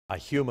A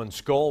human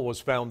skull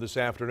was found this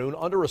afternoon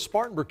under a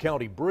Spartanburg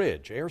County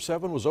bridge. Air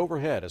 7 was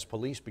overhead as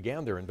police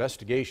began their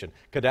investigation.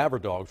 Cadaver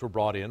dogs were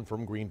brought in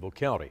from Greenville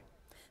County.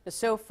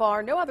 So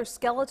far, no other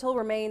skeletal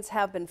remains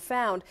have been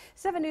found.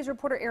 7 News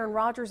reporter Aaron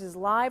Rogers is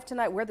live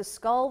tonight where the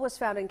skull was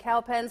found in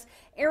Cowpens.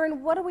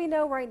 Aaron, what do we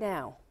know right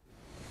now?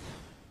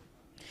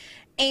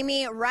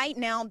 Amy, right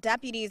now,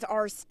 deputies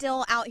are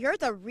still out here.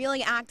 It's a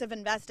really active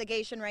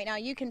investigation right now.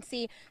 You can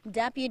see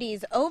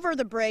deputies over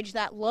the bridge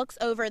that looks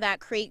over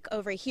that creek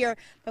over here.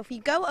 But if you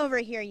go over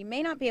here, you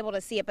may not be able to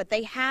see it, but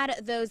they had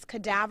those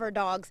cadaver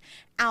dogs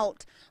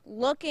out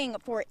looking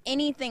for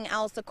anything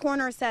else. The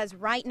coroner says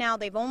right now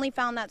they've only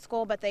found that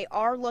skull, but they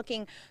are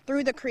looking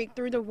through the creek,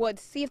 through the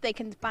woods, see if they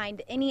can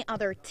find any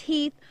other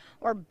teeth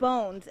or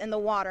bones in the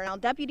water. Now,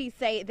 deputies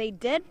say they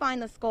did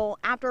find the skull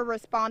after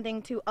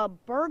responding to a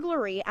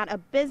burglary at a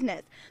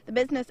business. The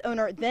business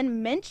owner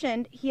then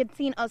mentioned he had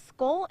seen a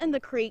skull in the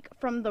creek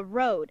from the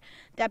road.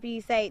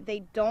 Deputies say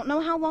they don't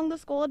know how long the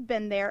skull had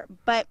been there,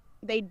 but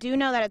they do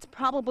know that it's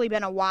probably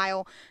been a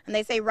while, and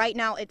they say right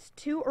now it's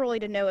too early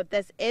to know if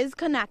this is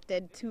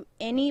connected to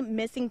any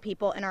missing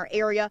people in our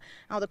area.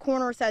 Now, the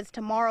coroner says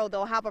tomorrow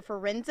they'll have a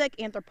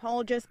forensic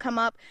anthropologist come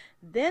up.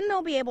 Then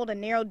they'll be able to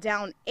narrow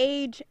down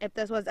age, if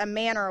this was a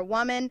man or a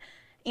woman,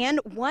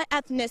 and what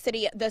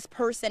ethnicity this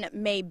person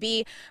may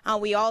be.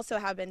 We also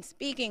have been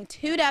speaking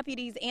to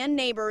deputies and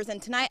neighbors,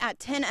 and tonight at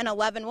 10 and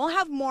 11, we'll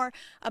have more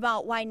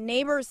about why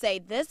neighbors say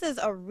this is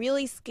a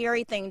really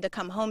scary thing to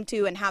come home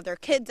to and have their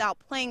kids out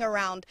playing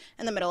around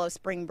in the middle of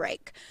spring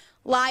break.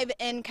 Live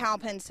in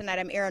Cowpens tonight,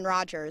 I'm Aaron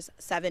Rogers,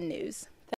 7 News.